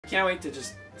can't wait to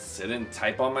just sit and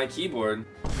type on my keyboard.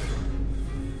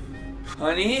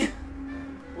 Honey,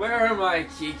 where are my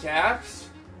keycaps?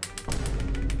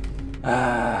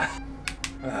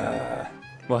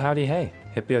 Well, howdy hey,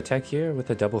 Hipyo Tech here with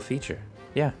a double feature.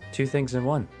 Yeah, 2 things in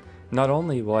one. Not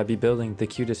only will I be building the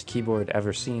cutest keyboard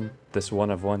ever seen, this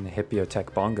one-of-one Hipyo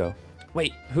Tech Bongo.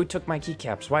 Wait, who took my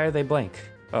keycaps? Why are they blank?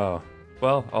 Oh,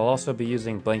 well, I'll also be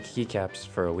using blank keycaps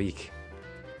for a week.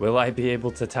 Will I be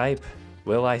able to type?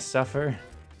 Will I suffer?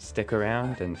 Stick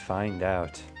around and find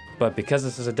out. But because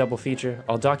this is a double feature,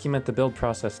 I'll document the build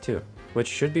process too, which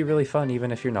should be really fun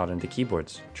even if you're not into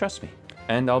keyboards. Trust me.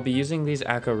 And I'll be using these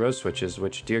Akko rose switches,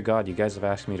 which, dear God, you guys have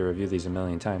asked me to review these a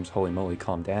million times. Holy moly,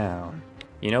 calm down.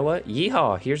 You know what?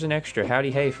 Yeehaw! Here's an extra howdy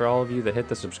hey for all of you that hit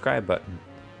the subscribe button.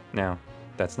 Now,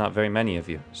 that's not very many of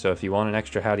you, so if you want an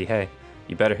extra howdy hey,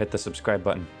 you better hit the subscribe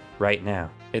button right now.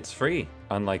 It's free,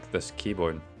 unlike this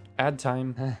keyboard. Ad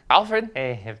time. Alfred?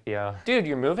 Hey, Hipyo. Dude,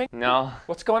 you're moving? No,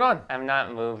 What's going on? I'm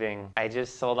not moving. I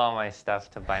just sold all my stuff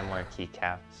to buy more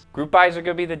keycaps. Group buys are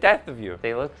gonna be the death of you.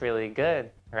 They look really good,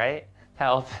 right?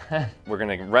 Help. We're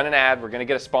gonna run an ad, we're gonna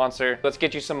get a sponsor. Let's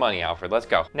get you some money, Alfred, let's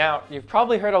go. Now, you've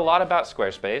probably heard a lot about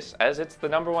Squarespace, as it's the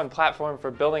 #1 platform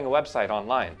for building a website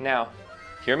online. Now,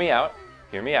 hear me out.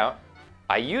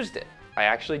 I used it. I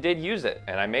actually did use it,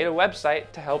 and I made a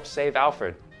website to help save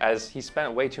Alfred, as he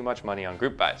spent way too much money on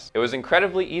group buys. It was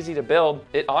incredibly easy to build.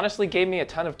 It honestly gave me a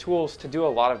ton of tools to do a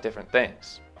lot of different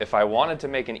things. If I wanted to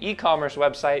make an e-commerce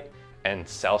website and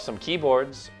sell some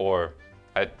keyboards, or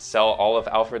I'd sell all of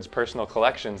Alfred's personal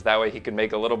collections, that way he could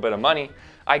make a little bit of money,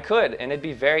 I could, and it'd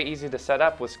be very easy to set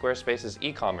up with Squarespace's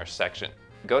e-commerce section.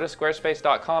 Go to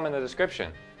squarespace.com in the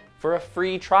description for a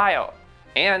free trial.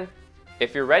 And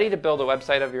if you're ready to build a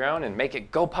website of your own and make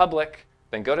it go public,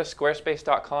 then go to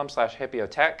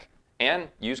squarespace.com/HipyoTech and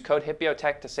use code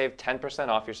HipyoTech to save 10%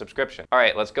 off your subscription. All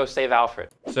right, let's go save Alfred.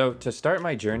 So to start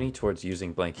my journey towards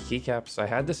using blank keycaps, I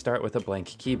had to start with a blank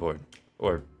keyboard.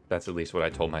 Or that's at least what I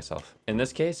told myself. In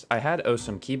this case, I had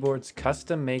Awesome Keyboards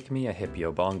custom make me a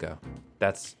Hipyo Bongo.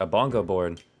 That's a bongo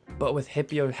board, but with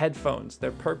Hipyo headphones.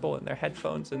 They're purple and they're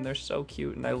headphones and they're so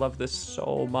cute and I love this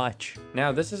so much.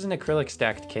 Now this is an acrylic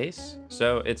stacked case,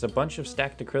 so it's a bunch of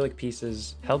stacked acrylic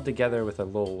pieces held together with a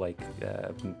little like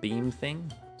beam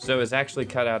thing. So it's actually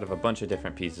cut out of a bunch of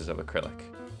different pieces of acrylic.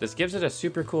 This gives it a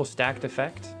super cool stacked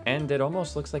effect, and it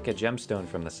almost looks like a gemstone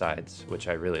from the sides, which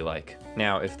I really like.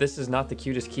 Now, if this is not the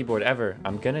cutest keyboard ever,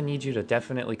 I'm gonna need you to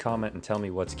definitely comment and tell me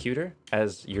what's cuter,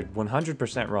 as you're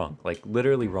 100% wrong, like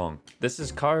literally wrong. This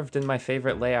is carved in my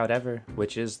favorite layout ever,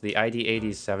 which is the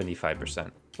ID80's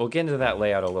 75%. We'll get into that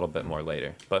layout a little bit more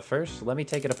later, but first, let me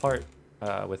take it apart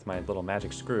with my little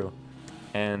magic screw,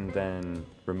 and then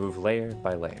remove layer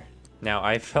by layer. Now,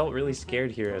 I felt really scared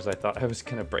here as I thought I was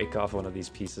gonna break off one of these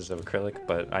pieces of acrylic,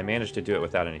 but I managed to do it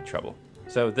without any trouble.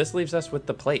 So this leaves us with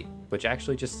the plate, which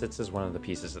actually just sits as one of the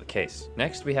pieces of the case.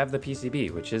 Next, we have the PCB,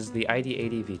 which is the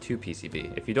ID80 V2 PCB.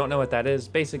 If you don't know what that is,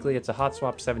 basically it's a hot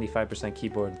swap 75%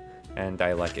 keyboard, and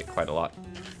I like it quite a lot.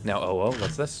 Now, oh,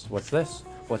 what's this? What's this?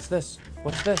 What's this?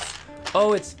 What's this?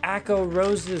 Oh, it's Akko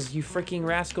roses, you freaking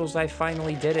rascals, I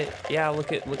finally did it. Yeah,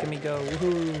 look at me go,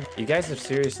 woohoo. You guys have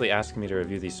seriously asked me to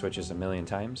review these switches a million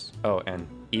times. Oh, and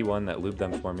E1 that lubed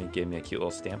them for me gave me a cute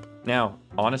little stamp. Now,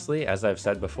 honestly, as I've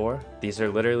said before, these are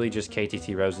literally just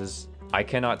KTT roses. I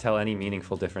cannot tell any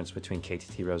meaningful difference between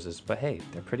KTT roses, but hey,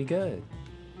 they're pretty good.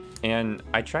 And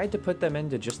I tried to put them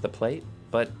into just the plate,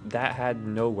 but that had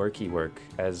no worky work,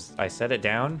 as I set it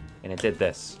down and it did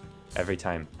this every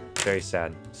time. Very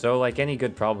sad. So like any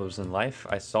good problems in life,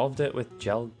 I solved it with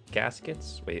gel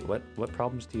gaskets. Wait, what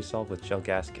problems do you solve with gel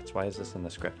gaskets? Why is this in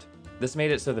the script? This made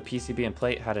it so the PCB and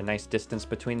plate had a nice distance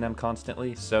between them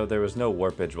constantly, so there was no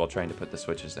warpage while trying to put the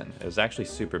switches in. It was actually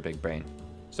super big brain.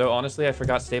 So honestly, I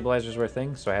forgot stabilizers were a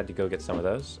thing, so I had to go get some of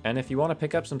those. And if you want to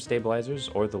pick up some stabilizers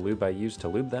or the lube I used to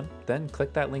lube them, then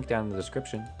click that link down in the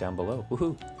description down below.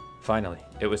 Woohoo! Finally,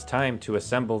 it was time to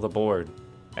assemble the board.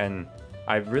 And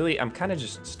I'm kind of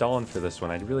just stalling for this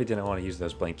one. I really didn't want to use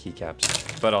those blank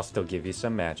keycaps, but I'll still give you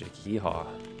some magic. Yeehaw.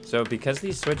 So because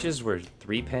these switches were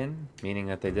 3-pin, meaning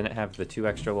that they didn't have the 2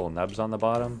 extra little nubs on the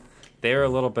bottom, they were a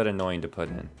little bit annoying to put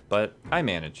in, but I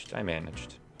managed.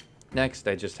 Next,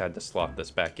 I just had to slot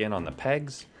this back in on the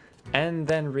pegs and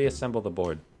then reassemble the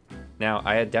board. Now,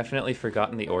 I had definitely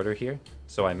forgotten the order here,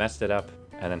 so I messed it up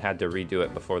and then had to redo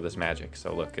it before this magic.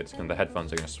 So look, the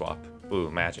headphones are gonna swap.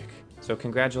 Ooh, magic. So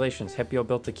congratulations, Hipyo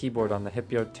built a keyboard on the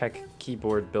Hipyo Tech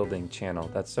keyboard building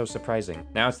channel. That's so surprising.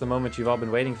 Now it's the moment you've all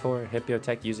been waiting for, Hipyo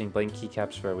Tech using blank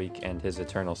keycaps for a week and his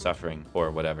eternal suffering,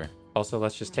 or whatever. Also,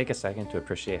 let's just take a second to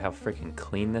appreciate how freaking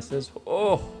clean this is.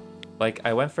 Oh, Like,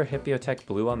 I went for Hipyo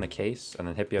blue on the case and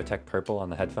then Hipyo purple on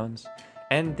the headphones.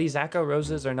 And these Akko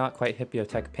roses are not quite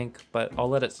Hipyo pink, but I'll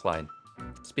let it slide.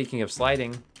 Speaking of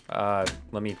sliding,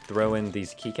 let me throw in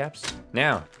these keycaps.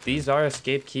 Now, these are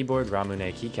Escape Keyboard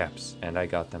Ramune keycaps, and I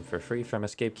got them for free from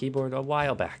Escape Keyboard a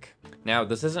while back. Now,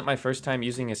 this isn't my first time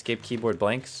using Escape Keyboard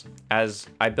blanks, as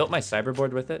I built my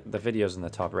cyberboard with it, the video's in the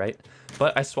top right,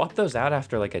 but I swapped those out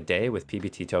after like a day with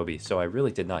PBT Toby, so I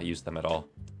really did not use them at all.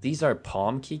 These are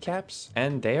Pom keycaps,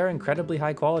 and they are incredibly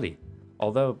high quality,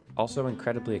 although also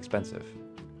incredibly expensive.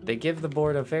 They give the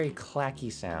board a very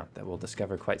clacky sound that we'll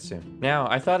discover quite soon. Now,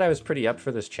 I thought I was pretty up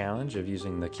for this challenge of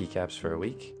using the keycaps for a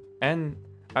week, and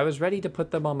I was ready to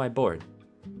put them on my board.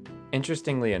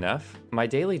 Interestingly enough, my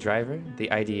daily driver, the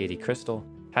ID80 Crystal,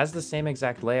 has the same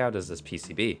exact layout as this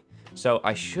PCB, so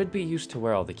I should be used to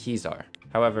where all the keys are.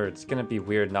 However, it's gonna be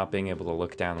weird not being able to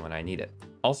look down when I need it.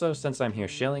 Also, since I'm here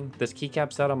shilling, this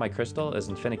keycap set on my Crystal is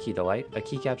Infinikey Delight, a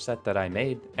keycap set that I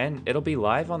made, and it'll be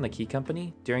live on the Key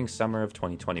Company during summer of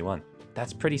 2021.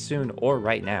 That's pretty soon or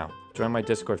right now. Join my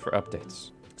Discord for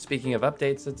updates. Speaking of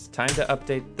updates, it's time to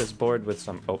update this board with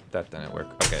some... Oh, that didn't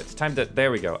work. Okay, it's time to...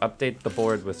 There we go. Update the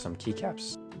board with some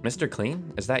keycaps. Mr.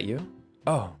 Clean, is that you?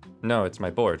 Oh, no, it's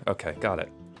my board. Okay, got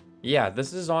it. Yeah,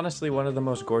 this is honestly one of the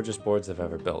most gorgeous boards I've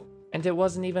ever built. And it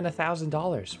wasn't even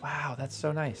 $1,000. Wow, that's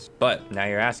so nice. But now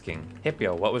you're asking,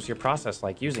 Hipyo, what was your process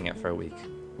like using it for a week?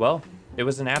 Well, it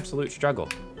was an absolute struggle.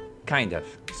 Kind of.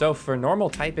 So for normal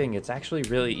typing, it's actually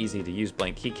really easy to use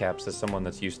blank keycaps as someone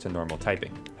that's used to normal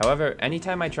typing. However,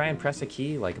 anytime I try and press a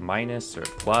key like minus or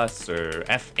plus or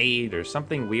F8 or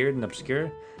something weird and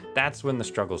obscure, that's when the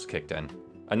struggles kicked in.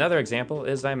 Another example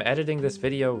is I'm editing this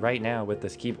video right now with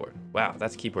this keyboard. Wow,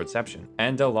 that's keyboardception.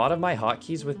 And a lot of my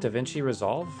hotkeys with DaVinci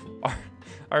Resolve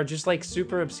are just like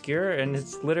super obscure, and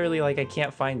it's literally like I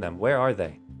can't find them. Where are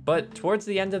they? But towards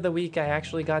the end of the week, I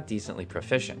actually got decently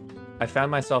proficient. I found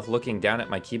myself looking down at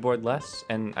my keyboard less,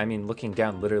 and I mean looking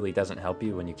down literally doesn't help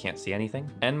you when you can't see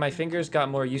anything, and my fingers got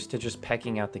more used to just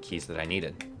pecking out the keys that I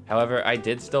needed. However, I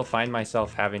did still find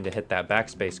myself having to hit that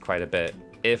backspace quite a bit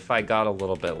if I got a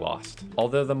little bit lost.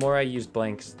 Although the more I used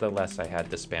blanks, the less I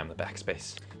had to spam the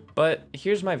backspace. But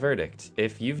here's my verdict.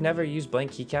 If you've never used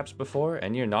blank keycaps before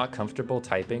and you're not comfortable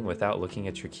typing without looking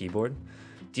at your keyboard,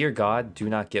 dear God, do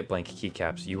not get blank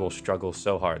keycaps. You will struggle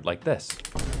so hard like this.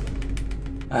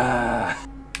 That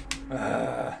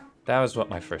was what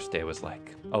my first day was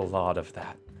like. A lot of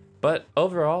that. But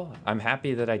overall, I'm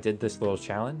happy that I did this little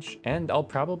challenge, and I'll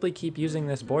probably keep using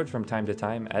this board from time to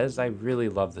time as I really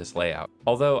love this layout.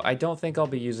 Although I don't think I'll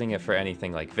be using it for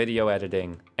anything like video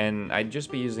editing, and I'd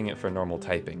just be using it for normal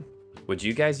typing. Would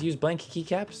you guys use blank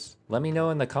keycaps? Let me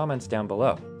know in the comments down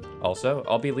below. Also,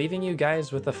 I'll be leaving you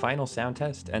guys with a final sound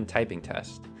test and typing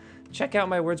test. Check out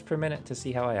my words per minute to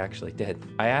see how I actually did.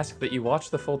 I ask that you watch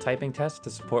the full typing test to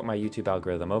support my YouTube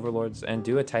algorithm overlords and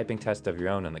do a typing test of your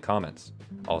own in the comments.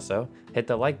 Also, hit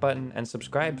the like button and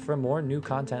subscribe for more new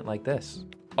content like this.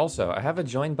 Also, I have a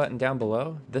join button down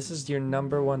below. This is your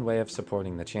 #1 way of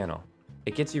supporting the channel.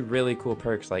 It gets you really cool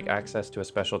perks like access to a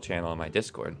special channel in my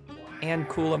Discord. And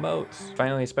cool emotes.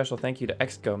 Finally, a special thank you to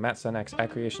Xgo, MattSunX,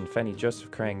 Accreation, Fenny,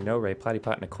 Joseph Krang, No Ray,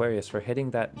 Platypot, and Aquarius for hitting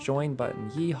that join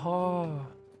button. Yeehaw!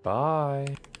 Bye.